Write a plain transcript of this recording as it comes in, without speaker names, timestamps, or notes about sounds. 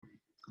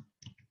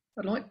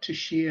I'd like to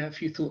share a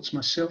few thoughts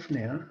myself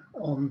now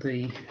on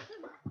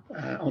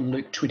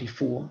Luke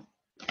 24.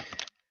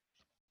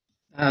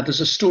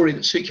 There's a story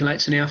that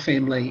circulates in our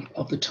family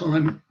of the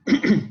time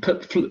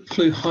Pip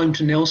flew home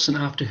to Nelson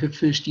after her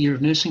first year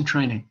of nursing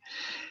training.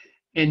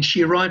 And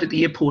she arrived at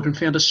the airport and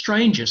found a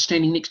stranger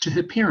standing next to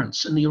her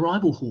parents in the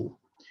arrival hall.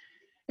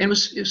 And it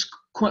was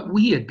quite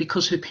weird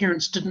because her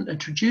parents didn't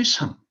introduce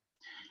him.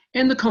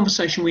 And the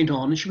conversation went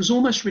on, and she was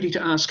almost ready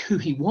to ask who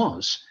he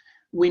was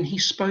when he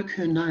spoke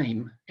her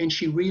name, and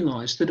she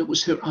realised that it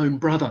was her own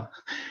brother.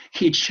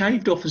 He had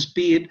shaved off his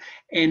beard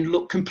and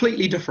looked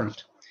completely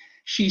different.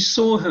 She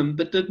saw him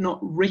but did not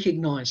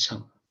recognise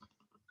him.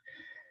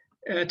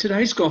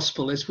 Today's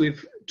gospel, as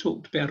we've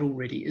talked about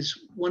already, is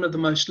one of the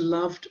most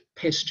loved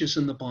passages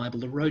in the Bible,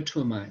 the road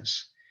to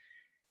Emmaus.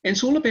 And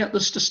it's all about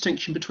this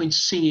distinction between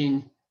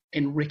seeing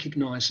and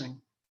recognising.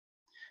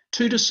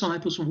 Two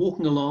disciples were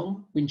walking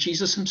along when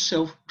Jesus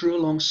himself drew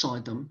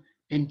alongside them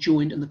and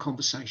joined in the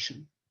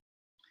conversation.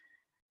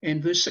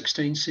 And verse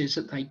 16 says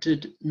that they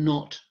did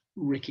not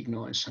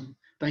recognise him.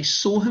 They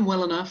saw him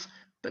well enough,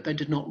 but they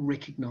did not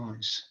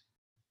recognise.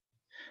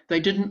 They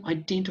didn't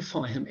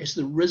identify him as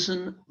the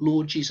risen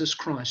Lord Jesus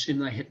Christ, whom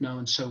they had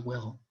known so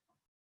well.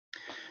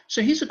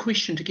 So here's a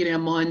question to get our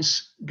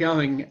minds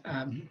going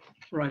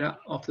right up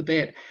off the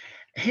bat.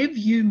 Have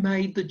you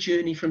made the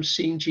journey from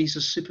seeing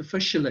Jesus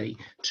superficially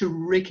to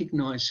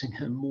recognising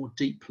him more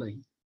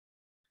deeply?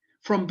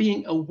 From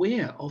being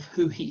aware of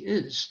who he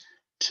is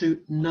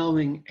to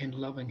knowing and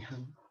loving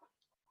him?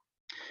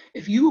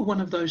 If you were one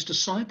of those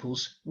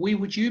disciples, where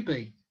would you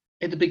be?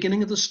 At the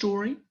beginning of the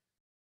story?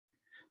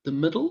 The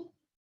middle?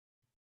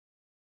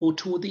 Or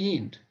toward the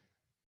end?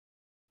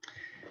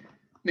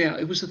 Now,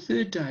 it was the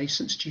third day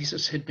since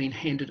Jesus had been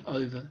handed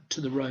over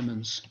to the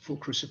Romans for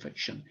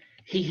crucifixion.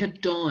 He had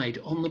died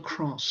on the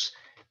cross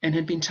and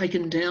had been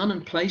taken down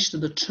and placed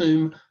in the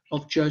tomb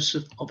of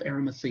Joseph of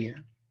Arimathea.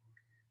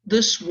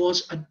 This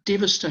was a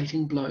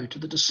devastating blow to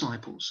the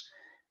disciples.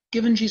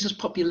 Given Jesus'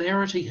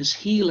 popularity, his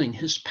healing,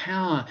 his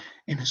power,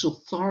 and his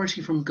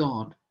authority from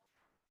God,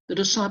 the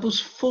disciples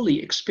fully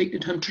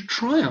expected him to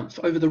triumph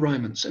over the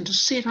Romans and to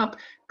set up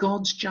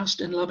God's just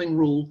and loving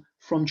rule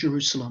from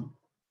Jerusalem.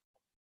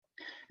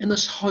 And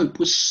this hope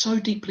was so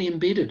deeply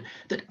embedded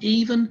that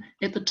even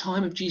at the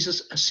time of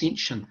Jesus'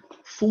 ascension,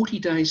 40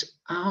 days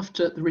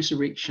after the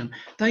resurrection,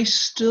 they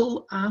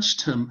still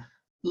asked him,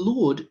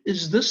 "Lord,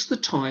 is this the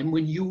time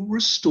when you'll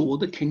restore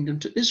the kingdom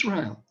to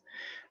Israel?"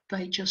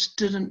 They just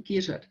didn't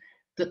get it,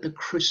 that the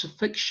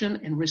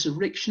crucifixion and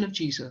resurrection of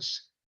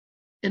Jesus,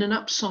 in an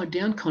upside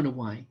down kind of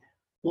way,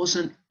 was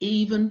an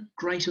even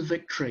greater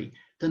victory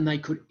than they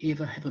could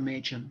ever have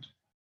imagined.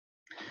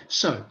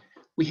 So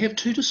we have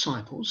two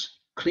disciples,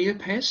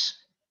 Cleopas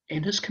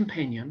and his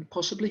companion,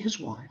 possibly his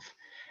wife,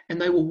 and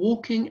they were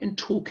walking and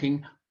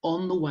talking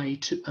on the way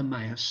to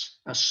Emmaus,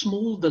 a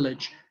small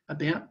village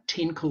about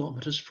 10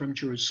 kilometres from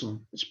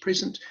Jerusalem. Its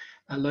present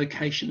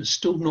location is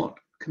still not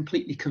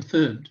completely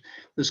confirmed.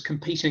 There's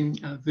competing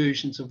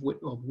versions of what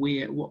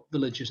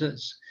village it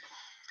is.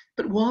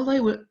 But while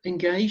they were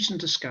engaged in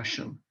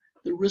discussion,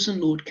 the risen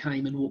Lord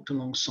came and walked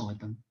alongside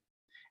them,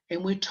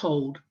 and we're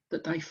told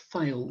that they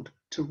failed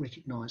to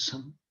recognise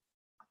him.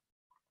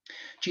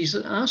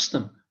 Jesus asked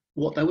them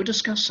what they were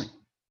discussing,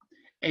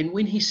 and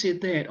when he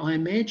said that, I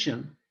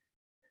imagine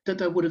that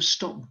they would have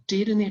stopped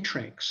dead in their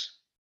tracks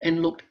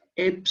and looked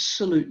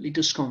absolutely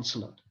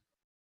disconsolate.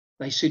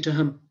 They said to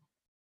him,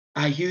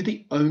 "Are you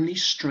the only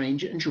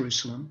stranger in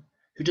Jerusalem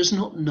who does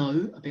not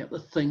know about the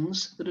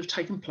things that have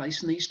taken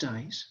place in these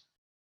days?"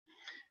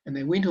 And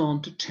they went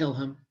on to tell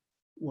him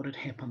what had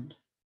happened.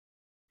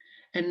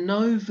 And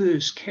no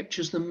verse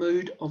captures the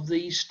mood of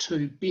these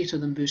two better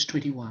than verse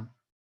 21.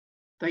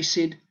 They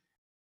said,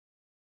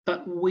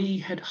 "But we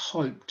had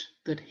hoped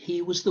that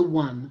he was the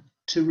one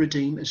to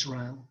redeem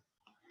Israel."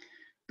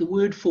 The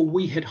word for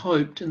 "we had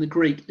hoped" in the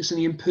Greek is in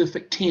the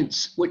imperfect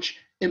tense, which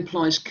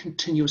implies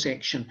continuous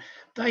action.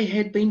 They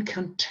had been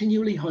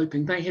continually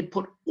hoping. They had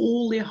put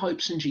all their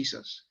hopes in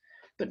Jesus.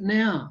 But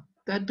now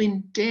they'd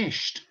been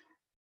dashed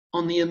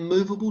on the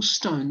immovable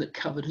stone that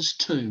covered his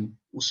tomb,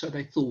 or so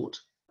they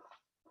thought.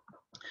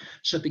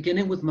 So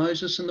beginning with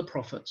Moses and the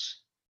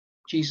prophets,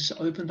 Jesus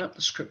opened up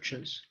the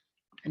scriptures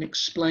and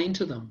explained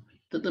to them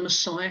that the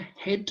Messiah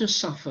had to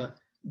suffer,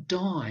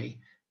 die,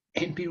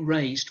 and be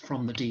raised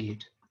from the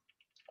dead.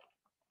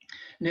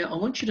 Now, I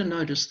want you to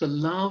notice the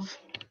love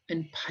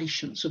and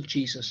patience of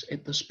Jesus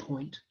at this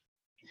point.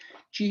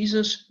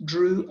 Jesus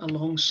drew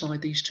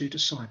alongside these two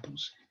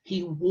disciples.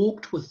 He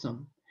walked with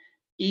them,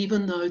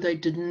 even though they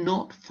did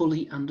not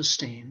fully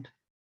understand.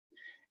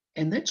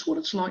 And that's what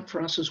it's like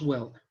for us as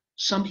well.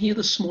 Some here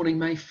this morning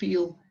may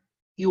feel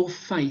your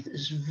faith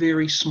is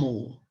very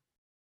small.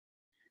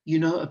 You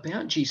know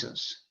about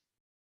Jesus,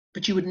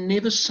 but you would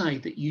never say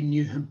that you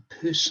knew him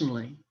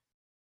personally.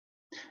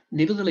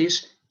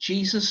 Nevertheless,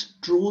 Jesus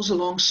draws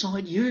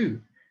alongside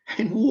you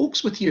and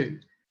walks with you,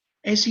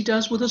 as he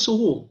does with us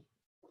all.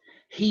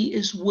 He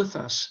is with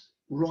us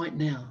right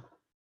now.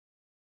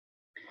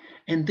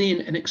 And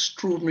then an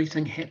extraordinary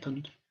thing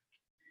happened.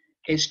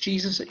 As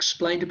Jesus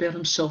explained about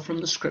himself from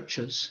the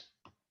scriptures,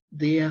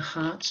 their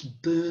hearts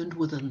burned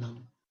within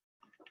them.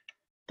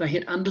 They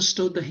had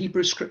understood the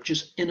Hebrew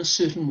scriptures in a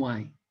certain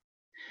way,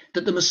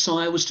 that the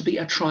Messiah was to be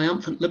a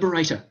triumphant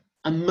liberator,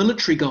 a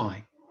military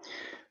guy.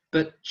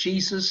 But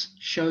Jesus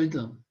showed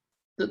them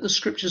that the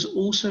scriptures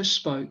also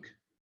spoke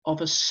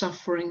of a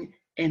suffering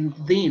and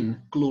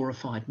then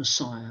glorified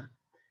Messiah,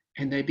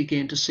 and they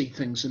began to see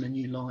things in a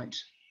new light.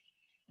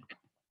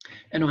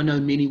 And I know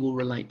many will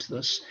relate to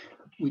this.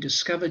 We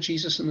discover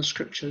Jesus in the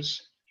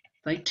scriptures,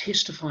 they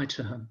testify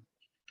to him.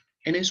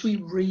 And as we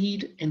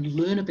read and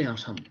learn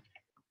about him,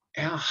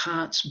 our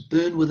hearts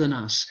burn within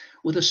us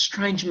with a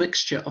strange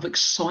mixture of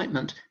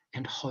excitement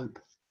and hope.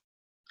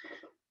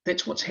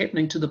 That's what's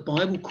happening to the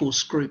Bible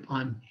course group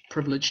I'm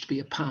privileged to be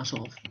a part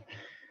of.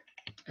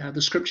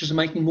 The scriptures are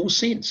making more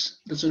sense.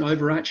 There's an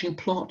overarching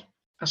plot,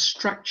 a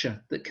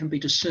structure that can be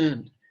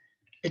discerned.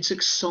 It's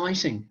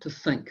exciting to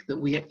think that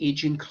we are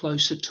edging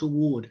closer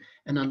toward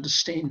an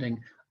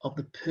understanding of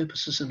the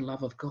purposes and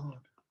love of God.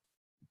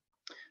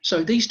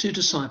 So these two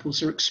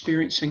disciples are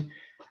experiencing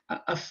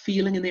a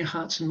feeling in their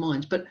hearts and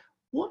minds, but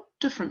what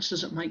difference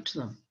does it make to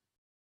them?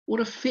 What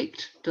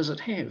effect does it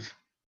have?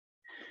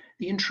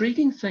 The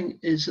intriguing thing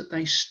is that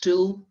they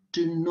still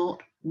do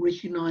not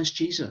recognize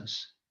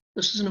Jesus.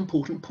 This is an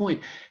important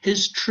point.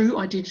 His true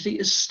identity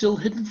is still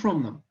hidden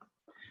from them.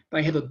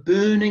 They have a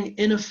burning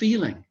inner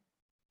feeling,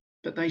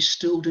 but they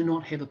still do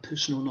not have a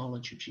personal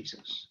knowledge of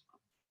Jesus.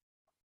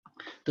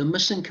 The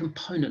missing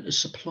component is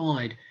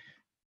supplied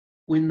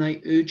when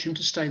they urge him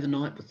to stay the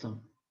night with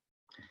them.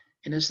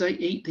 And as they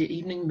eat their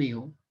evening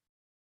meal,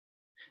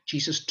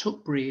 Jesus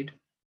took bread,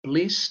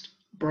 blessed,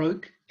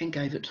 broke, and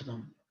gave it to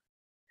them.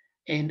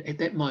 And at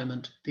that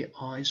moment, their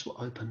eyes were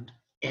opened,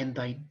 and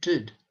they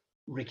did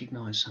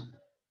recognize him.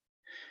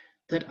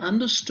 That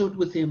understood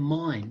with their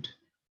mind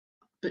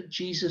that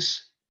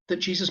Jesus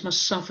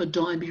must suffer,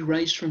 die, and be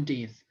raised from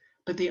death,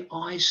 but their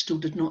eyes still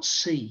did not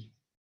see.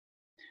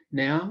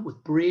 Now,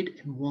 with bread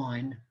and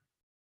wine,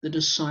 the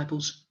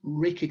disciples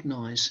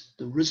recognize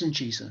the risen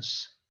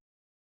Jesus.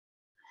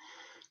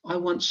 I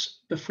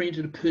once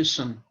befriended a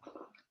person,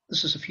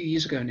 this is a few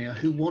years ago now,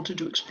 who wanted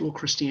to explore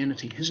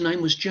Christianity. His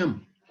name was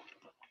Jim.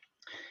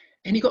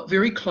 And he got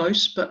very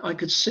close, but I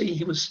could see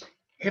he was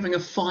having a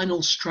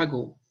final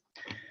struggle.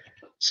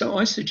 So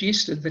I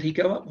suggested that he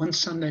go up one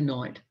Sunday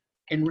night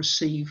and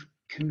receive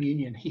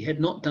communion. He had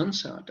not done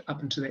so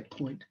up until that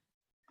point.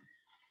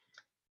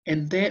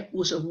 And that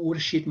was a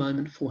watershed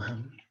moment for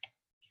him.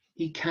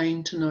 He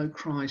came to know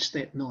Christ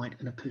that night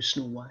in a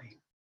personal way.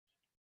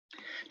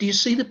 Do you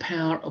see the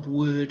power of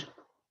word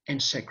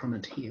and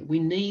sacrament here? We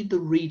need the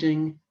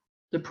reading,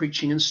 the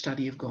preaching and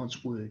study of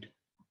God's word.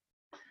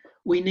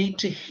 We need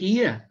to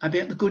hear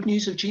about the good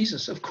news of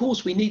Jesus. Of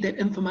course, we need that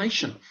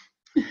information.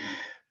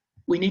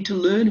 We need to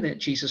learn about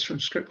Jesus from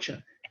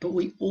Scripture, but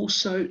we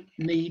also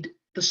need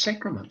the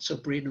sacraments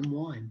of bread and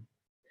wine.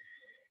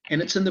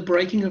 And it's in the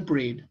breaking of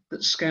bread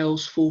that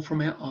scales fall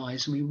from our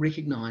eyes and we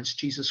recognize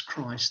Jesus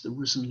Christ, the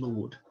risen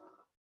Lord.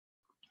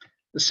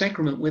 The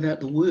sacrament without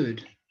the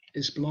word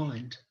is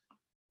blind,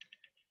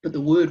 but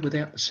the word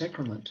without the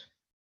sacrament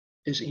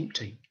is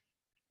empty.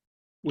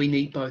 We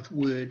need both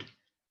word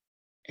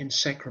and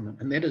sacrament,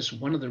 and that is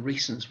one of the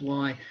reasons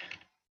why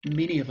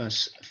many of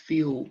us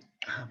feel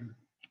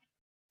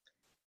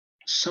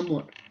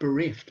somewhat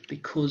bereft,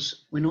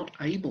 because we're not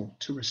able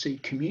to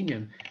receive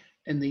communion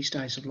in these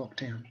days of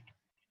lockdown.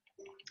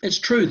 It's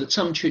true that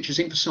some churches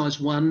emphasize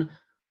one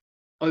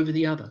over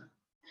the other,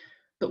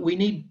 but we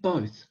need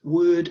both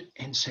word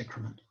and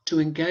sacrament to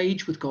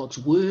engage with God's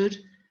word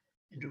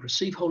and to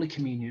receive Holy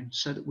Communion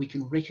so that we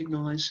can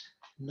recognize,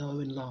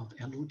 know and love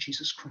our Lord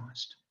Jesus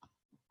Christ.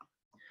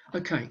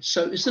 Okay,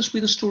 so is this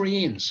where the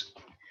story ends?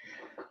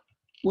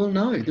 Well,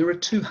 no, there are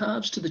two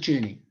halves to the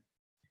journey.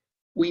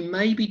 We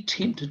may be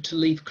tempted to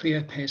leave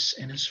Cleopas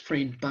and his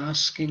friend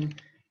basking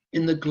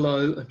in the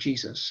glow of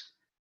Jesus,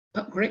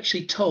 but we're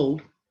actually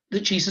told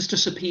that Jesus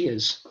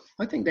disappears.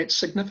 I think that's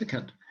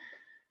significant.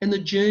 And the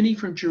journey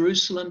from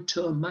Jerusalem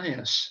to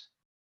Emmaus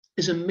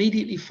is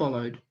immediately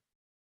followed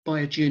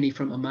by a journey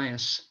from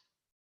Emmaus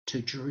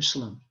to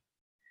Jerusalem.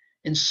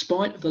 In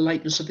spite of the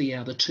lateness of the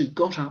hour, the two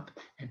got up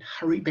and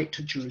hurried back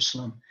to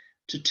Jerusalem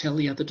to tell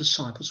the other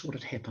disciples what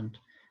had happened.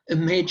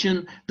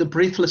 Imagine the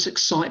breathless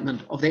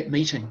excitement of that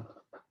meeting.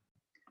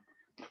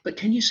 But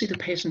can you see the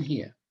pattern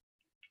here?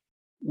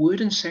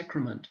 Word and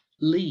sacrament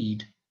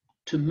lead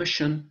to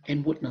mission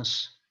and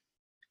witness.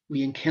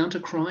 We encounter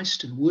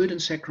Christ in word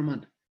and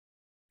sacrament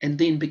and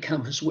then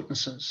become his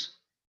witnesses.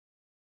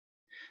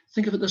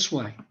 Think of it this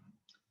way.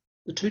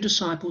 The two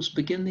disciples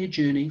begin their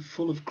journey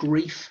full of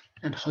grief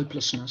and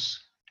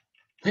hopelessness.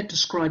 That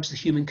describes the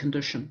human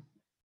condition.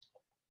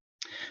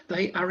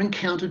 They are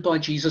encountered by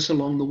Jesus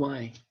along the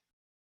way,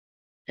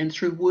 and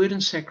through word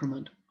and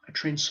sacrament are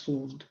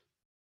transformed.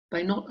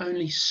 They not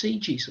only see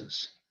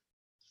Jesus,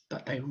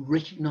 but they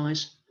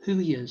recognize who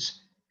he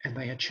is, and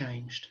they are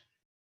changed.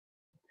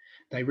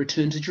 They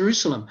return to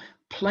Jerusalem,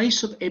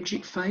 place of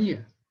abject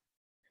failure,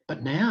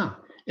 but now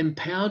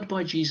empowered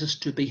by Jesus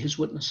to be his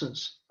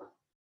witnesses.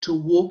 to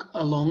walk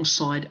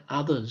alongside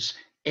others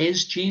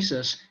as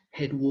Jesus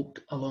had walked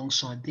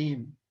alongside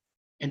them,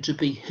 and to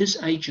be his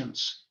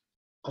agents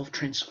of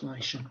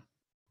transformation.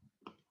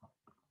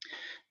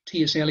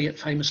 T.S. Eliot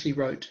famously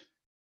wrote,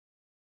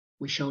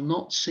 "We shall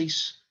not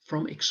cease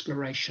from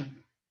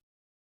exploration,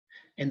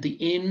 and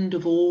the end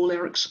of all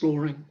our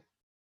exploring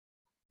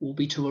will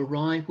be to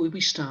arrive where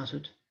we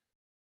started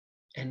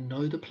and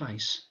know the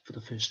place for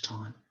the first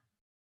time."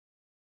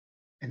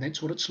 And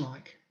that's what it's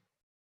like.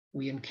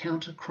 We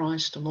encounter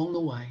Christ along the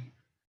way.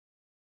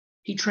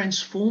 He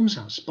transforms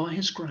us by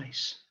his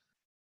grace,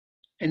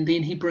 and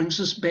then he brings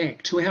us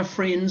back to our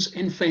friends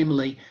and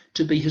family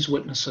to be his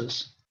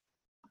witnesses.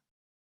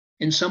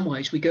 In some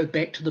ways, we go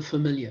back to the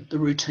familiar, the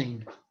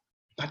routine,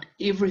 but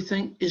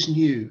everything is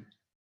new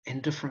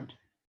and different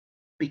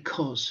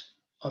because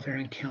of our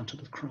encounter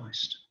with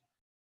Christ.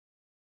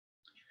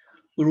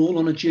 We're all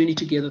on a journey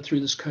together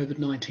through this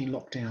COVID-19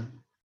 lockdown.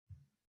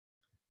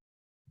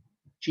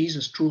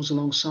 Jesus draws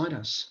alongside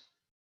us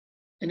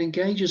and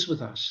engages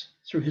with us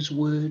through his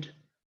word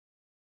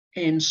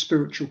and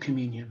spiritual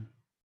communion.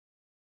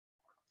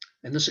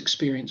 And this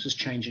experience is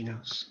changing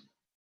us.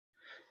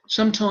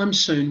 Sometime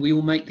soon we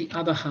will make the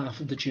other half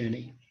of the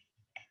journey,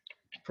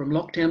 from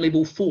lockdown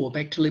level 4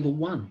 back to level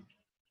 1.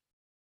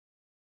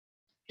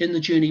 In the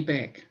journey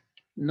back,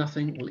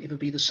 nothing will ever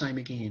be the same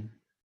again.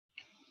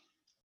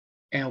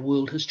 Our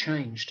world has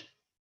changed,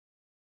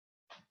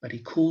 but he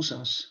calls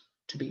us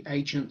to be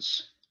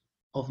agents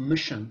of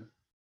mission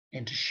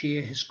and to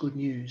share his good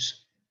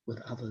news with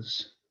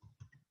others.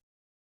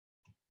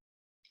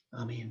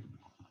 Amen.